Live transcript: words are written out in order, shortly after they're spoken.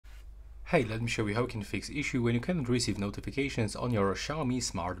Hey, let me show you how you can fix issue when you cannot receive notifications on your Xiaomi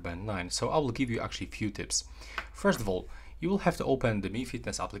Smart Band 9. So I will give you actually a few tips. First of all, you will have to open the Mi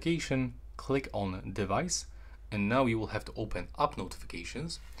Fitness application, click on device, and now you will have to open up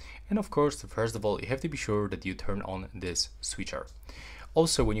notifications. And of course, first of all, you have to be sure that you turn on this switcher.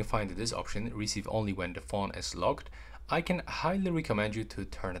 Also, when you find this option, receive only when the phone is locked, I can highly recommend you to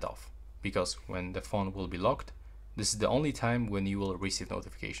turn it off, because when the phone will be locked, this is the only time when you will receive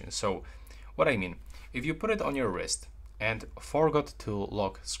notifications. So what I mean, if you put it on your wrist and forgot to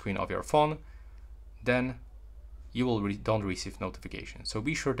lock screen of your phone, then you will don't receive notifications. So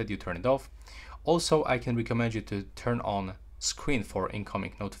be sure that you turn it off. Also, I can recommend you to turn on screen for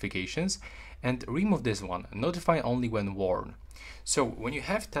incoming notifications and remove this one, notify only when worn. So when you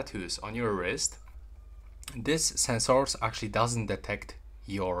have tattoos on your wrist, this sensors actually doesn't detect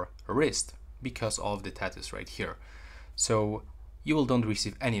your wrist because of the tattoos right here. So you will don't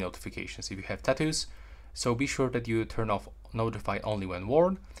receive any notifications if you have tattoos. So be sure that you turn off notify only when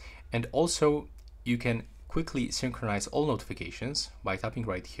worn. And also you can quickly synchronize all notifications by tapping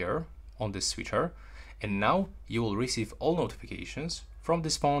right here on this switcher. And now you will receive all notifications from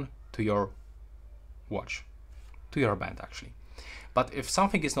this phone to your watch, to your band actually. But if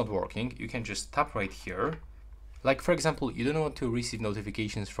something is not working, you can just tap right here. Like for example, you don't want to receive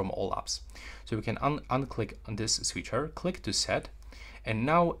notifications from all apps. So we can unclick on this switcher, click to set. And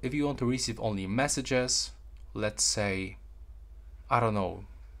now if you want to receive only messages, let's say, I don't know,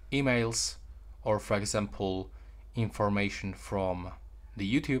 emails, or for example, information from the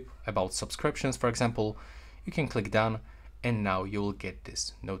YouTube about subscriptions, for example, you can click done and now you will get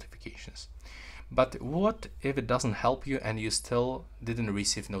these notifications. But what if it doesn't help you and you still didn't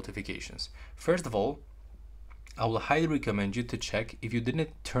receive notifications? First of all, I will highly recommend you to check if you didn't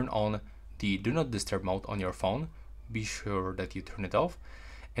turn on the do not disturb mode on your phone. Be sure that you turn it off.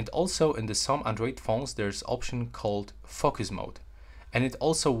 And also in some Android phones there's option called focus mode, and it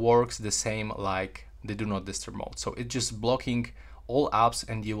also works the same like the do not disturb mode. So it's just blocking all apps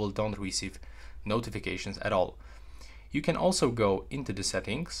and you will don't receive notifications at all. You can also go into the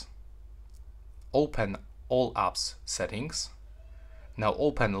settings, open all apps settings. Now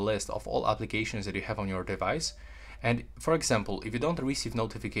open a list of all applications that you have on your device. And for example, if you don't receive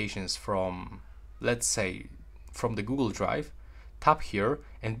notifications from, let's say, from the Google Drive, tap here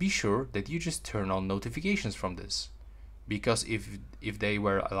and be sure that you just turn on notifications from this. Because if they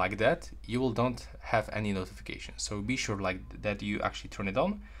were like that, you will don't have any notifications. So be sure like that you actually turn it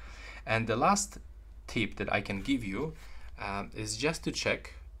on. And the last tip that I can give you is just to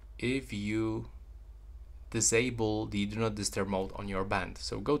check if you disable the do not disturb mode on your band.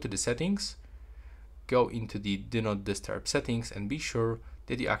 So go to the settings, go into the do not disturb settings and be sure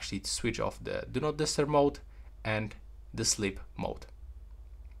that you actually switch off the do not disturb mode and the sleep mode.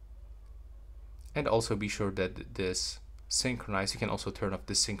 And also be sure that this synchronize, you can also turn off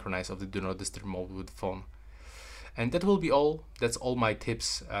the synchronize of the do not disturb mode with phone. And that will be all. That's all my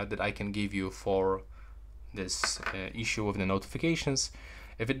tips that I can give you for this issue of the notifications.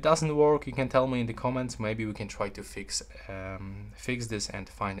 If it doesn't work, you can tell me in the comments. Maybe we can try to fix this and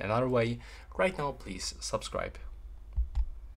find another way. Right now, please subscribe.